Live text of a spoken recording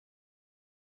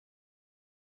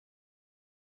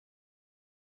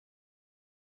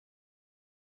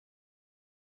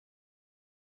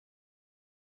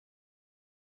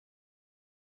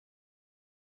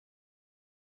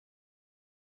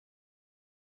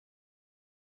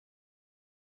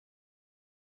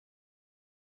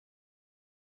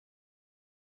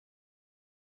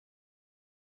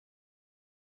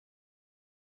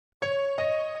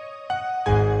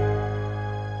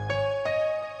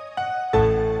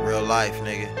life,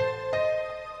 nigga.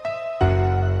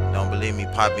 Don't believe me,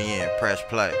 pop me in, press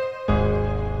play.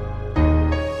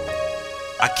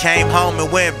 I came home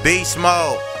and went beast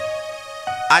mode.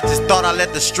 I just thought I'd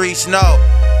let the streets know.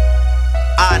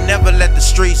 I never let the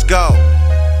streets go.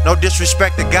 No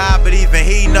disrespect to God, but even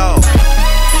He know.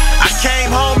 I came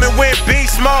home and went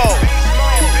beast mode.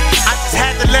 I just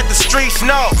had to let the streets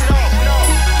know.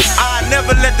 I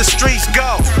never let the streets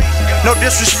go. No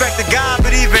disrespect to God,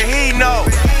 but even He know.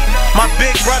 My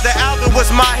big brother Alvin was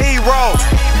my hero.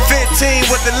 15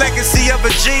 with the legacy of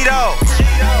a G-Though.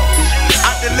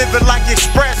 I deliver like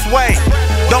expressway.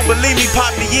 Don't believe me,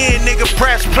 pop me in, nigga,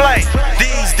 press play.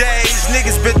 These days,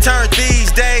 niggas been turned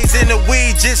these days, and the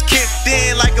weed just kicked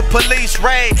in like a police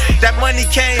raid. That money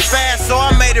came fast, so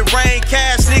I made it rain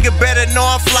cash. Nigga better know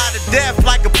I fly to death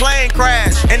like a plane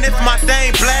crash. And if my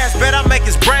thing blast, bet I make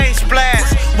his brain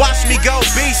splash. Watch me go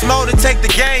beast mode and take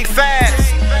the game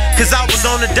fast. Cause I was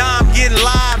on the dime getting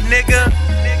live, nigga.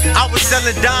 I was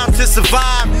selling dimes to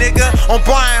survive, nigga. On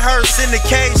Brian Hurst in the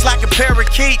cage like a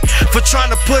parakeet, for trying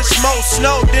to push more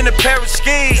snow than a pair of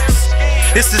skis.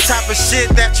 This the type of shit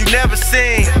that you never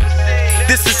seen.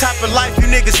 This the type of life you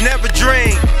niggas never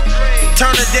dream.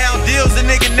 Turning down deals a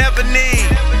nigga never need.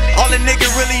 All a nigga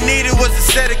really needed was a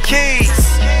set of keys.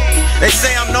 They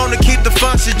say I'm known to keep the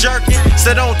function jerking,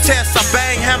 so don't test, I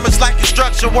bang hammers like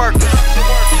construction workers.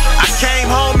 I came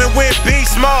home and went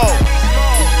beast mode.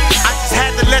 I just had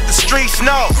to let the streets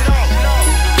know.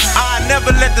 I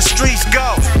never let the streets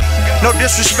go. No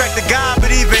disrespect to God, but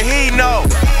even He know.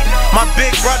 My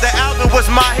big brother Alvin was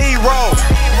my hero.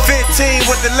 15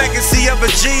 with the legacy of a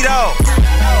G-Though.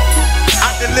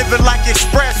 I deliver like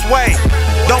expressway.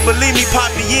 Don't believe me,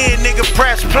 pop me in, nigga,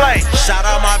 press play. Shout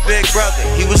out my big brother,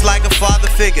 he was like a father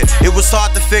figure. It was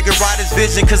hard to figure out his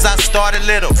vision, cause I started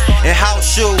little. In house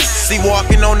shoes, see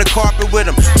walking on the carpet with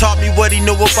him. Taught me what he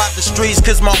knew about the streets,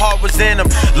 cause my heart was in him.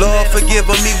 Lord forgive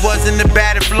him, he wasn't a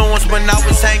bad influence. When I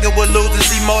was hanging with losers,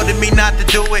 he molded me not to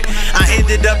do it. I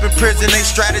ended up in prison, they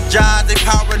strategized, they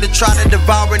power to try to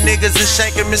devour niggas and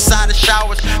shake them inside the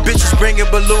showers. Bitches bringing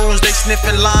balloons, they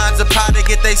sniffing lines of how to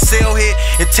get they seal hit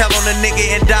and tell on the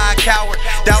nigga and die a coward.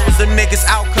 That was the nigga's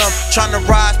outcome, trying to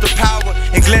rise to power.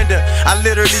 And Glenda, I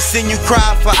literally seen you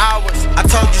cry for hours. I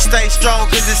told you stay strong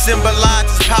cause it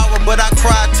symbolizes power, but I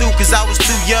cried too cause I was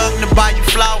too young to buy you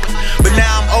flowers. But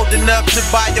now I'm old enough to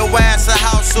buy your ass a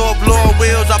house or a blower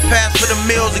wheels. I pass for the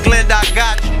meals and Glenda, I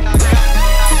got you.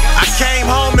 I came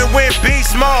home and went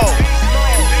beast mode.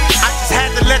 I just had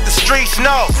to let the streets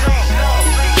know.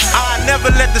 I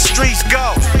never let the streets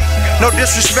go. No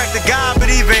disrespect to God, but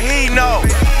even He know.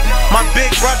 My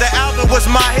big brother Alvin was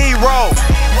my hero.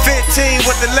 15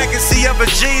 with the legacy of a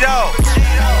G-Though.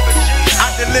 I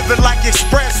deliver like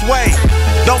expressway.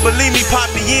 Don't believe me, pop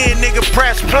me in, nigga,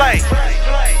 press play.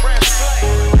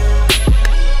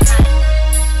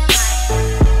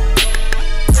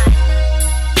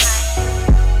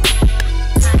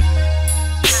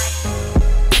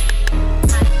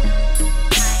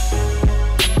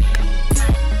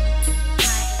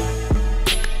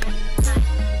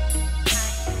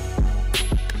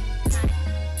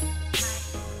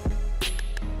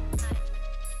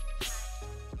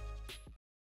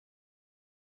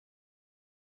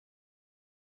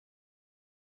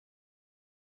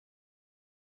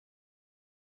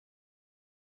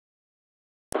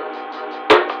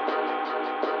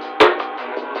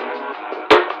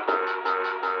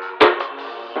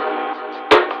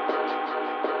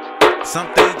 Some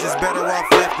things just better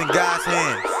off left in God's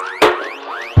hands.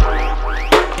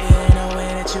 Ain't no way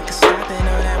that you can stop it.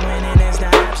 Know that winning is the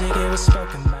object, it was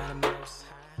spoken.